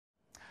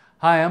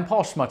Hi, I'm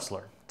Paul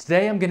Schmutzler.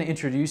 Today I'm going to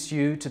introduce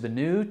you to the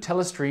new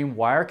Telestream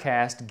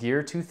Wirecast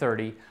Gear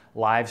 230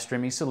 live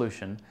streaming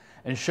solution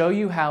and show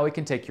you how it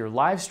can take your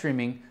live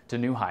streaming to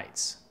new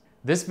heights.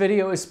 This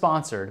video is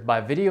sponsored by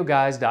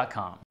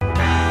Videoguys.com.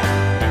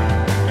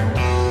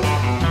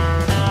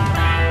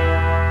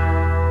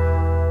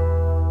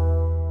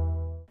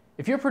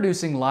 If you're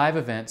producing live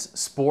events,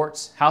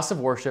 sports, house of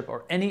worship,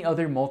 or any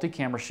other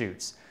multi-camera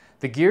shoots,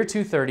 the Gear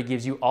 230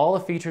 gives you all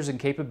the features and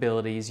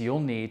capabilities you'll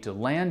need to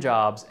land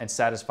jobs and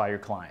satisfy your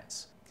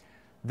clients.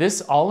 This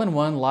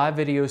all-in-one live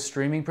video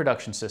streaming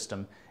production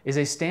system is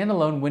a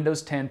standalone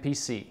Windows 10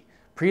 PC,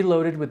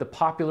 preloaded with the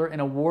popular and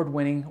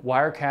award-winning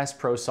Wirecast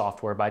Pro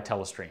software by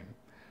Telestream.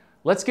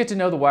 Let's get to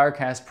know the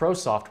Wirecast Pro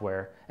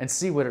software and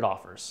see what it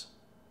offers.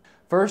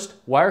 First,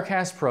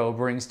 Wirecast Pro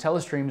brings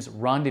Telestream's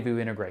Rendezvous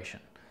integration.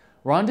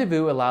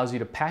 Rendezvous allows you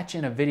to patch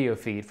in a video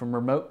feed from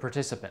remote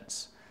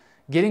participants.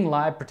 Getting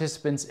live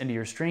participants into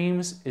your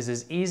streams is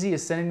as easy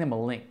as sending them a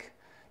link.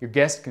 Your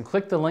guests can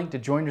click the link to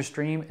join your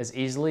stream as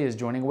easily as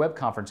joining a web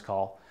conference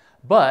call,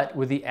 but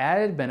with the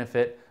added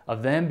benefit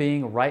of them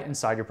being right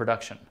inside your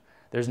production.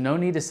 There's no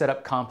need to set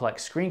up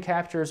complex screen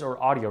captures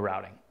or audio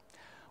routing.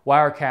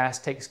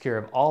 Wirecast takes care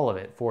of all of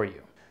it for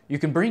you. You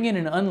can bring in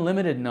an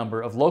unlimited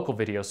number of local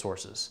video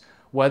sources,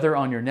 whether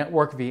on your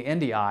network via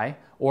NDI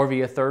or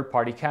via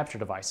third-party capture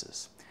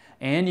devices.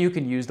 And you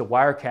can use the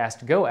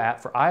Wirecast Go app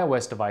for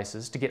iOS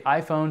devices to get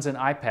iPhones and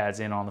iPads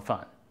in on the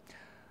fun.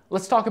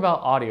 Let's talk about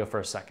audio for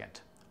a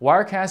second.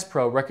 Wirecast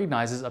Pro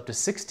recognizes up to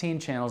 16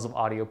 channels of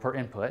audio per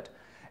input,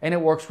 and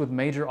it works with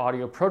major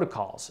audio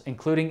protocols,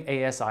 including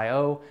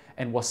ASIO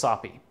and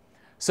Wasapi.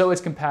 So it's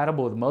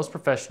compatible with most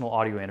professional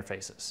audio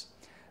interfaces.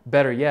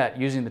 Better yet,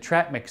 using the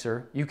track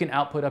mixer, you can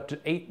output up to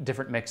 8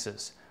 different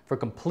mixes for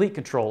complete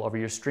control over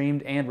your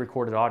streamed and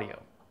recorded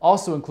audio.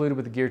 Also included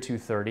with the Gear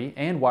 230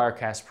 and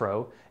Wirecast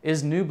Pro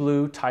is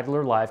NewBlue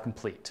Titler Live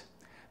Complete.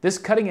 This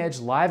cutting-edge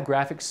live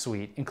graphics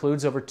suite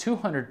includes over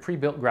 200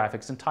 pre-built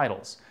graphics and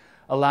titles,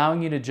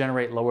 allowing you to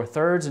generate lower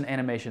thirds and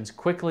animations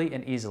quickly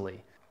and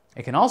easily.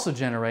 It can also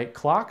generate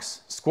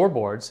clocks,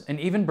 scoreboards, and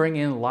even bring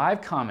in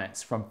live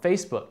comments from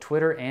Facebook,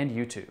 Twitter, and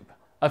YouTube.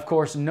 Of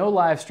course, no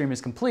live stream is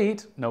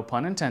complete, no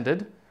pun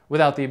intended,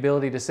 without the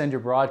ability to send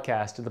your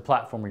broadcast to the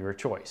platform of your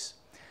choice.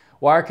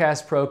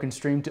 Wirecast Pro can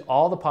stream to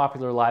all the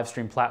popular live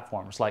stream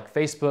platforms like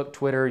Facebook,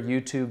 Twitter,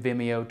 YouTube,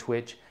 Vimeo,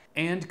 Twitch,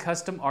 and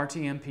custom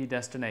RTMP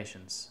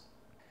destinations.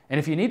 And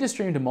if you need to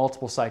stream to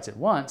multiple sites at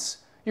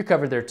once, you're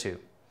covered there too.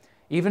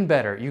 Even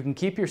better, you can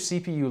keep your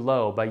CPU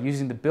low by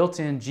using the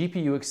built-in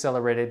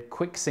GPU-accelerated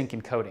Quick Sync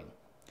encoding.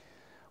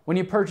 When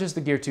you purchase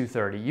the Gear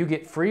 230, you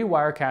get free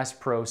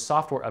Wirecast Pro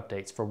software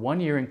updates for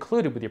 1 year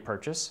included with your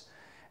purchase.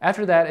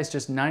 After that, it's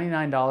just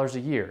 $99 a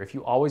year if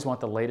you always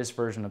want the latest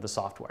version of the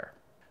software.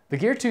 The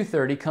Gear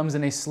 230 comes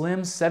in a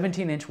slim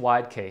 17-inch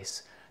wide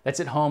case that's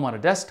at home on a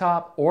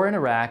desktop or in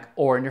a rack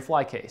or in your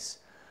fly case.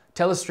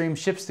 Telestream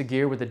ships the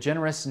gear with a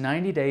generous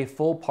 90-day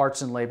full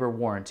parts and labor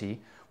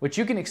warranty, which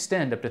you can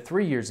extend up to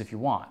 3 years if you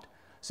want.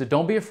 So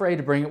don't be afraid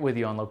to bring it with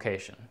you on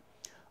location.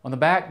 On the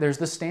back, there's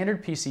the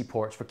standard PC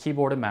ports for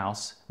keyboard and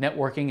mouse,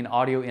 networking, and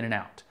audio in and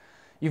out.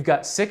 You've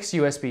got 6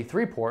 USB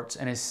 3 ports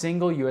and a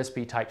single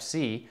USB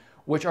Type-C,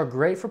 which are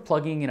great for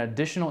plugging in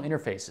additional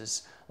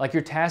interfaces like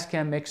your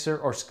Tascam mixer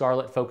or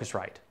Scarlett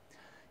Focusrite.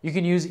 You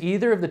can use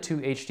either of the 2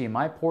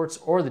 HDMI ports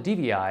or the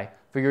DVI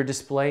for your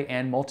display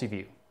and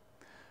multi-view.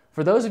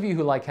 For those of you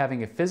who like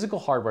having a physical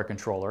hardware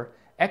controller,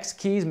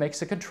 X-Keys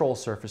makes a control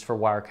surface for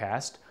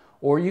Wirecast,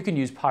 or you can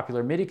use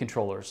popular MIDI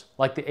controllers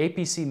like the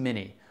APC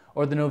Mini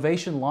or the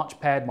Novation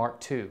Launchpad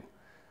Mark II.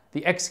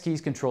 The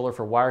X-Keys controller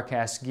for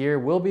Wirecast Gear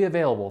will be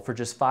available for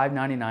just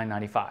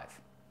 $599.95.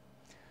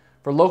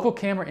 For local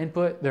camera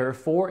input, there are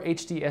 4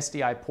 HD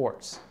SDI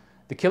ports.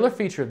 The killer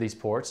feature of these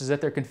ports is that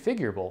they're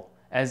configurable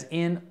as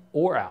in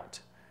or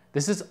out.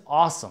 This is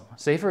awesome.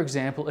 Say for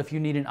example, if you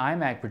need an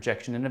iMac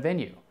projection in a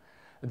venue.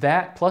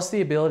 That, plus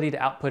the ability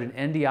to output an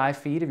NDI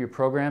feed of your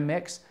program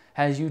mix,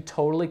 has you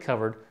totally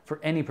covered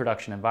for any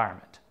production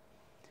environment.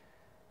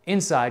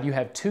 Inside, you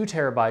have 2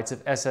 terabytes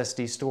of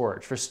SSD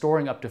storage for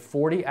storing up to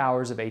 40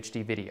 hours of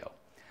HD video.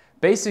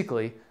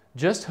 Basically,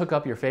 just hook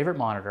up your favorite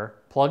monitor,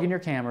 plug in your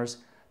cameras,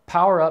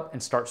 power up,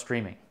 and start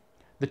streaming.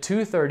 The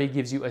 230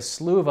 gives you a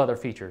slew of other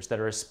features that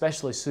are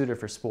especially suited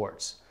for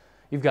sports.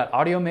 You've got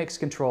audio mix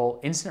control,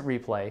 instant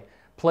replay,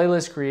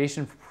 playlist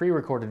creation for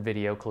pre-recorded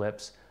video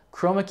clips,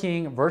 chroma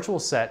keying, virtual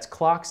sets,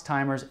 clocks,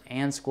 timers,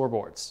 and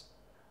scoreboards.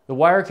 The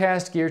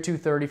Wirecast Gear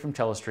 230 from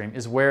Telestream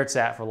is where it's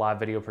at for live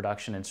video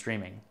production and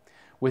streaming.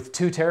 With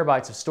 2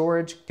 terabytes of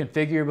storage,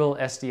 configurable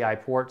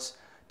SDI ports,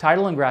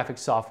 title and graphics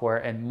software,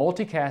 and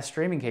multicast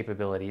streaming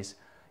capabilities,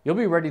 you'll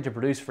be ready to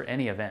produce for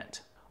any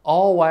event.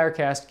 All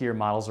Wirecast Gear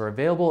models are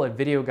available at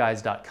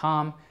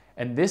Videoguys.com,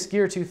 and this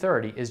Gear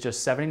 230 is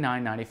just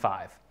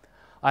 $79.95.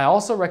 I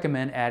also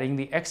recommend adding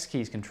the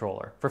X-Keys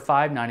controller for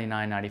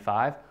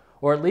 $599.95,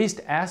 or at least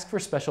ask for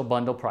special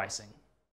bundle pricing.